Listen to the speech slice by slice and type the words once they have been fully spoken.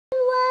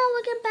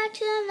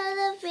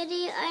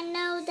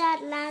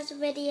last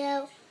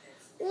video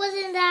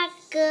wasn't that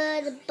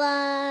good,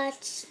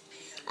 but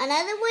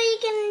another way you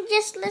can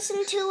just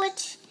listen to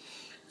it,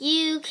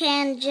 you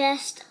can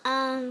just,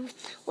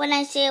 when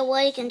I say a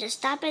word, you can just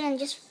stop it and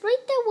just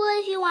write the word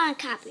if you want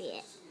to copy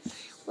it.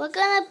 We're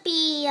gonna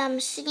be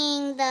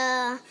singing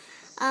the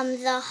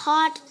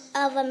Heart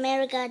of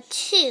America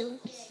 2.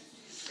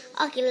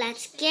 Okay,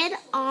 let's get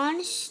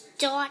on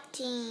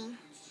starting.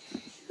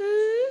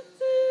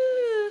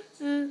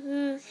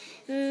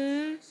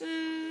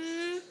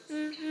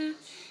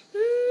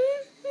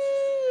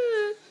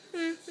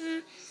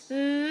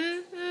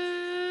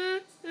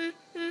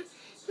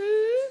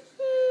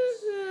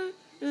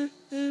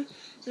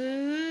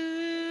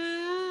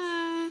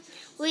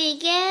 We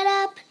get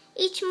up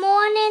each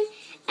morning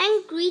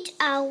and greet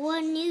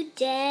our new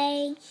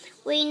day.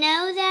 We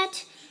know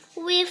that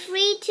we're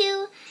free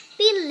to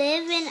be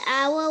living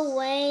our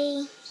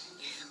way.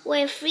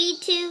 We're free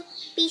to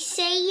be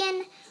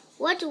saying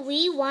what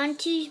we want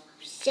to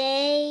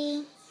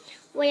say.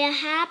 We're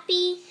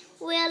happy,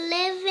 we're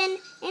living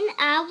in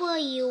our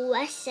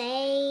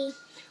USA.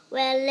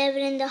 We're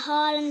living in the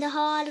heart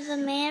of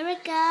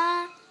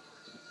America.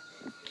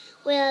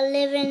 We're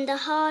living in the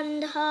heart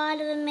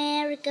of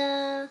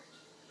America.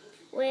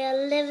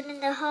 We're living in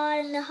the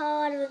heart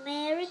of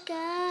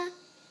America.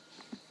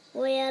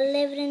 We're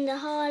living in the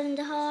heart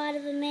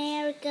of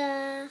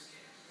America.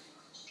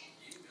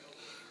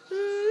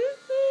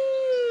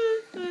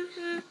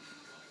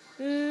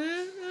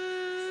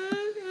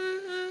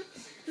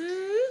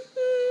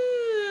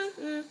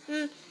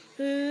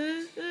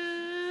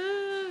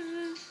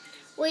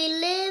 We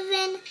live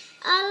in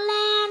a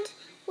land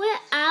where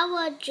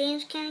our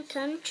dreams can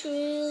come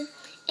true.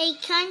 A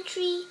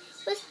country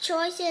with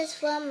choices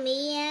for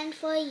me and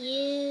for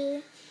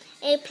you.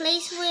 A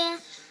place where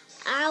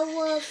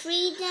our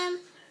freedom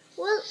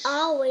will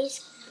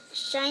always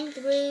shine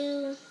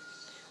through.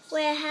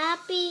 We're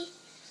happy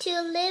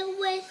to live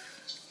with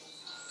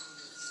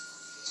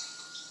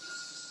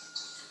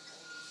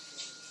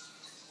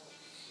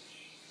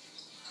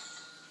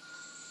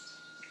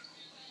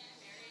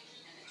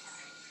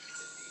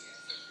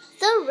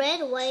the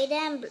red, white,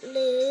 and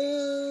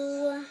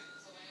blue.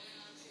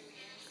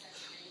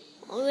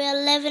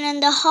 We're living in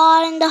the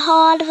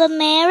heart of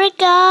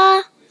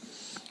America.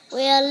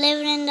 We're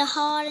living in the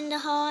heart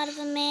of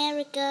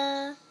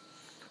America.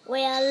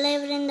 We're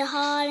living in the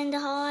heart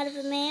of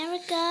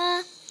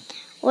America.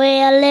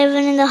 We're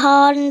living in the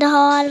heart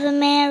of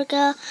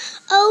America.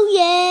 Oh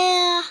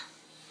yeah.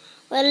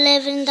 We're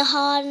living in the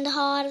heart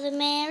of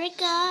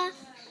America.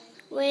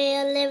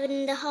 We're living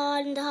in the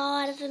heart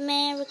of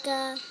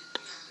America.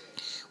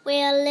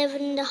 We're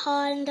living in the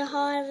heart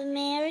of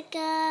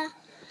America.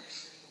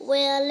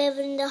 We're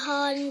living in the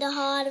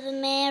heart of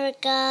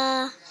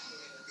America.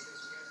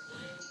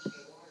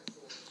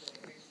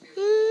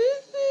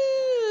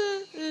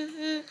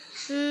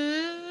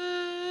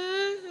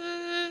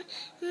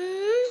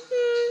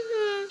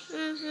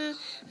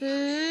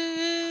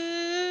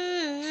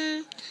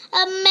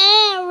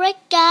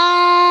 America,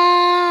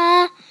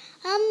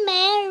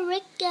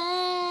 America,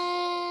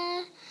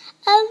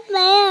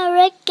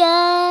 America,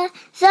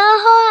 so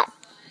hot.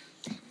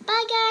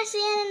 Bye guys, see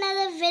you in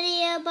another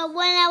video. But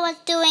when I was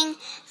doing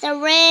the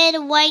red,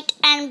 white,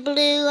 and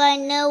blue, I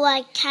know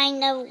I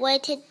kind of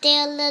waited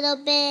there a little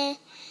bit.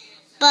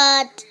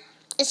 But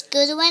it's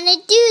good when they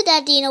do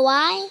that. Do you know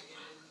why?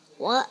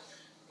 What?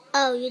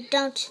 Oh, you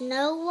don't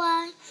know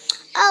why?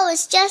 Oh,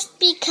 it's just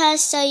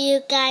because so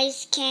you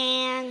guys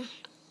can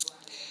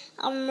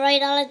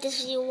write all of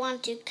this if you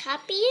want to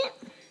copy it.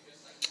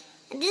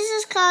 And this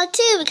is called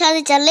 2 because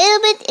it's a little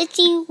bit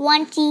itchy,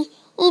 wanty,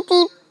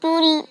 itty,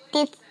 booty,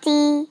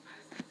 ditty,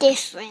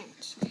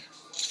 different.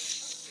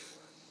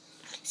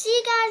 See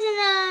you guys in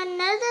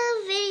another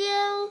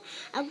video.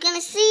 I'm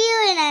gonna see you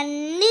in a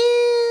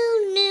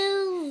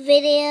new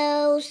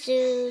video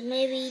soon,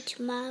 maybe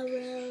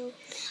tomorrow.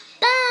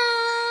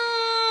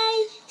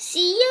 Bye.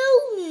 See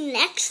you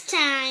next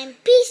time.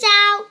 Peace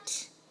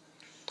out.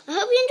 I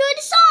hope you enjoyed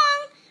the song.